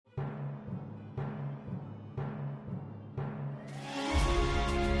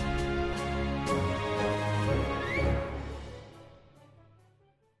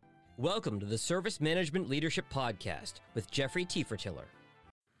Welcome to the Service Management Leadership Podcast with Jeffrey Tiefertiller.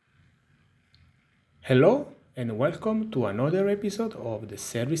 Hello and welcome to another episode of the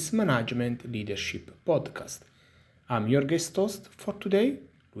Service Management Leadership Podcast. I'm your guest host for today,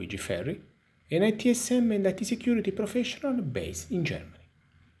 Luigi Ferri, an ITSM and IT security professional based in Germany.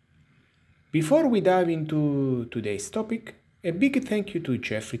 Before we dive into today's topic, a big thank you to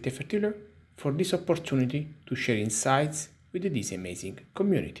Jeffrey Tiefertiller for this opportunity to share insights with this amazing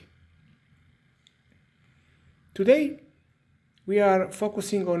community. Today, we are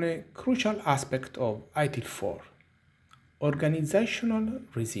focusing on a crucial aspect of ITIL4, organizational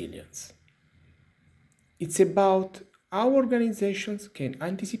resilience. It's about how organizations can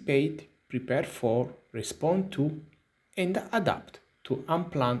anticipate, prepare for, respond to, and adapt to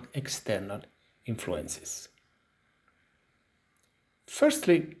unplanned external influences.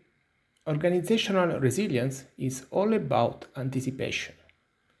 Firstly, organizational resilience is all about anticipation.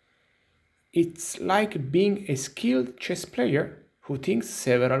 It's like being a skilled chess player who thinks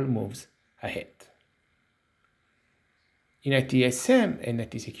several moves ahead. In ITSM and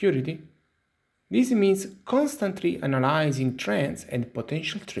IT security, this means constantly analyzing trends and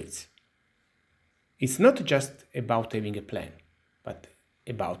potential threats. It's not just about having a plan, but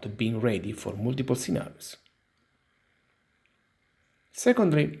about being ready for multiple scenarios.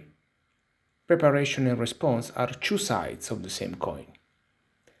 Secondly, preparation and response are two sides of the same coin.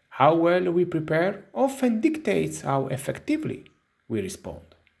 How well we prepare often dictates how effectively we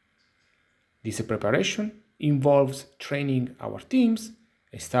respond. This preparation involves training our teams,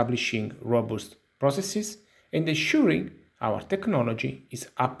 establishing robust processes, and ensuring our technology is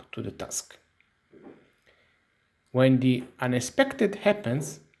up to the task. When the unexpected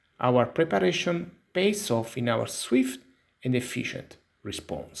happens, our preparation pays off in our swift and efficient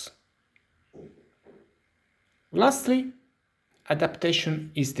response. Lastly,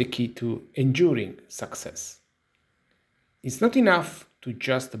 adaptation is the key to enduring success. It's not enough to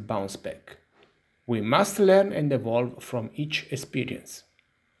just bounce back. We must learn and evolve from each experience.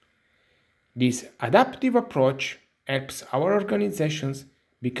 This adaptive approach helps our organizations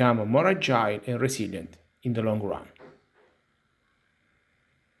become more agile and resilient in the long run.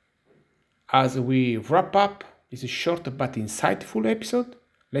 As we wrap up this short but insightful episode,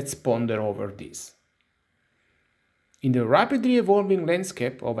 let's ponder over this. In the rapidly evolving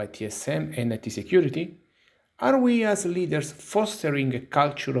landscape of ITSM and IT security, are we as leaders fostering a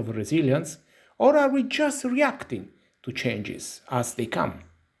culture of resilience, or are we just reacting to changes as they come?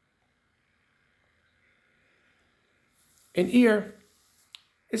 And here,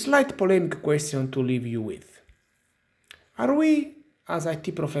 a slight polemic question to leave you with. Are we, as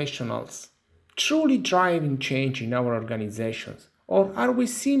IT professionals, truly driving change in our organizations, or are we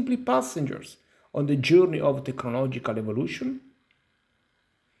simply passengers on the journey of technological evolution?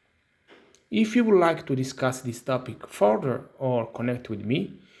 If you would like to discuss this topic further or connect with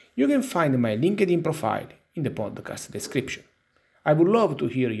me, you can find my LinkedIn profile in the podcast description. I would love to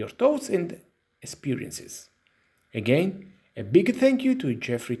hear your thoughts and experiences. Again, a big thank you to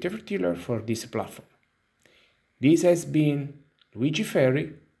Jeffrey Tiefertiller for this platform. This has been Luigi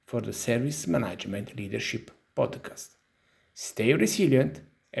Ferri for the Service Management Leadership Podcast. Stay resilient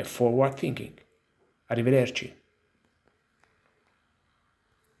and forward-thinking. Arrivederci.